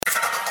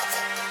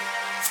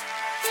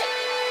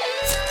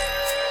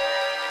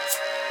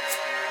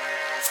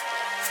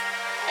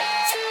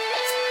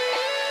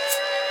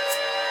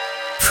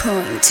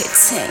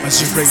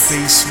As you rate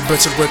these,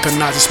 better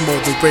recognize it's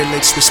more than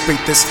relics.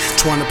 Respect this,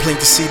 trying to plant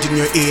the seed in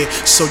your ear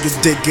so you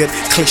dig it,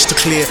 clinch to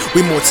clear.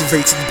 We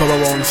motivated by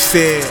our own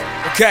fear.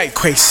 Okay,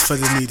 quest for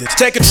the needed.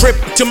 Take a trip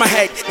to my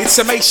head, it's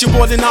amazing you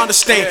wouldn't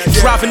understand.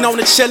 Driving on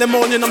the chilling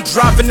morning, I'm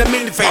driving the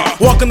minivan.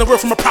 Walking the road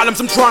from my problems,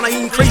 I'm trying to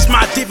increase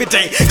my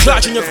dividend.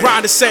 Clutching your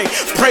grind to say,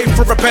 pray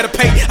for a better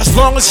pay. As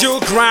long as you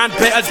grind,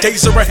 better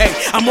days are ahead.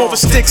 I'm over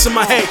sticks in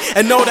my head,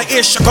 and know the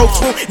issue go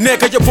through.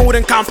 Nigga, you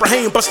wouldn't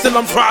comprehend, but still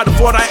I'm proud of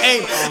what I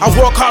aim. I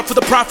work hard for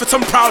the profits,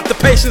 I'm proud of the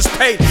patience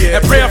paid.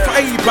 And praying for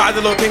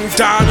everybody looking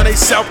down on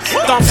themselves.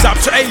 Thumbs up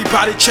to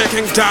everybody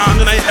checking down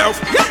on their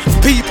health.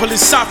 People is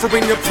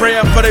suffering in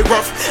prayer for their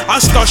worth. I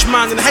start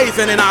minding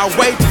haven and I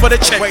wait for the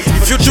check.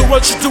 If you do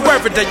what you do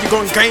every day, you're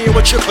gonna gain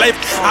what you claim.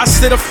 I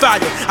see the fire,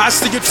 I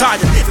see you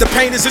tired. The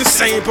pain is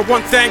insane, but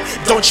one thing,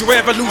 don't you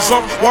ever lose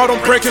hope. Why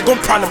don't break it,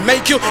 gonna probably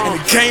make you, and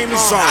the game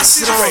is on. I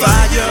see the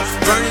fire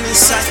burning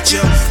inside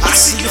you. I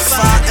see the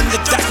fire and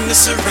the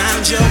darkness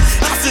around you.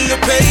 I feel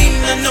your pain,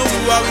 I know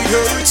how it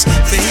hurts.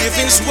 The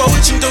heavens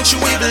watching, don't you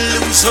ever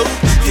lose hope.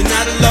 You're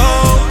not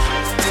alone.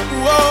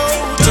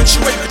 Whoa, don't you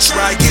ever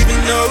try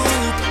giving up.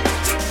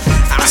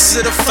 I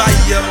see the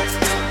fire,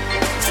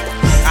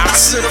 I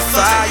see the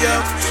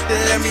fire.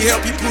 Let me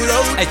help you put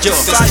out the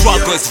fire. The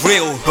struggle is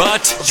real,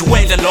 but you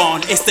ain't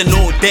alone. It's the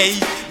new day.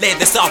 Let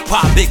this up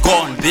pop be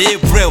gone. Be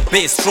real,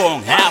 be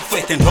strong. Have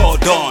faith and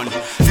hold on.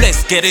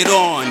 Let's get it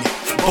on.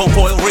 Bomb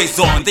for a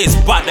reason. This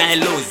part I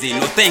ain't losing.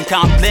 No think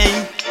I'm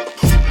playing.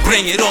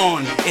 Bring it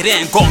on, it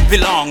ain't gonna be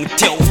long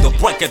till the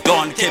break of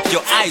dawn. Keep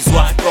your eyes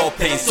wide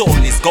open, soul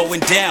is going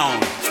down.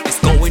 It's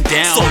going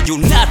down. So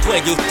you're not where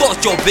you thought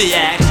you'll be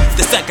at.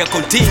 The cycle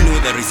continue,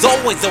 there is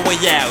always a way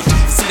out.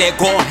 It's not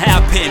gonna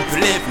happen,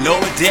 believe no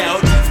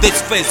doubt.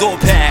 This phase will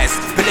pass,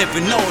 believe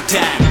in no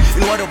time.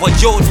 And whatever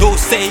you do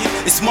say,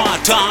 it's my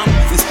time.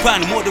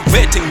 Inspiring,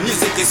 motivating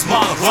music is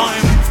my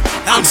rhyme.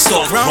 I'm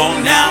so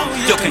grown now,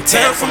 you can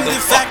tell from the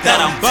fact that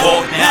I'm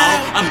bored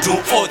now. I'm doing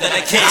all that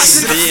I can. I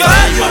see the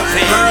fire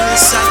burning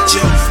inside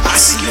you. I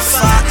see your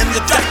fire and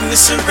the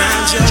darkness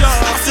around you.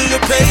 I feel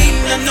your pain,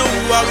 I know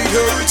how it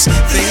hurts.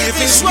 The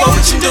heavens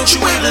watching, don't you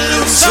ever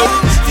lose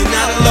hope. You're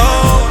not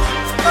alone.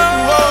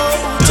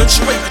 Whoa, don't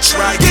you ever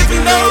try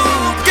giving up.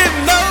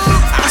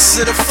 I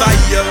see the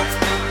fire,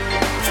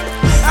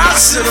 I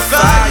see the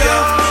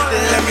fire.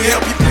 Let me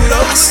help you put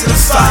out. I see the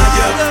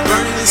fire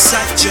burning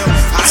inside you.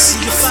 I see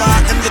your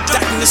fire and the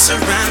darkness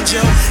around you.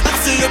 I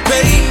feel your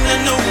pain,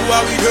 I know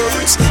how it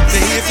hurts. The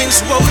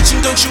heavens watching,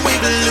 don't you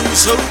ever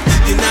lose hope.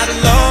 You're not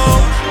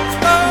alone.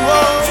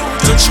 Whoa,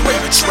 don't you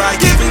ever try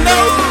giving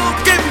up.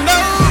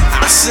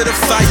 I see the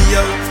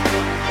fire,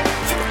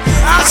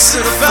 I see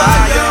the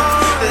fire.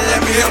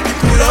 Let me help you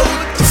put out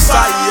the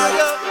fire.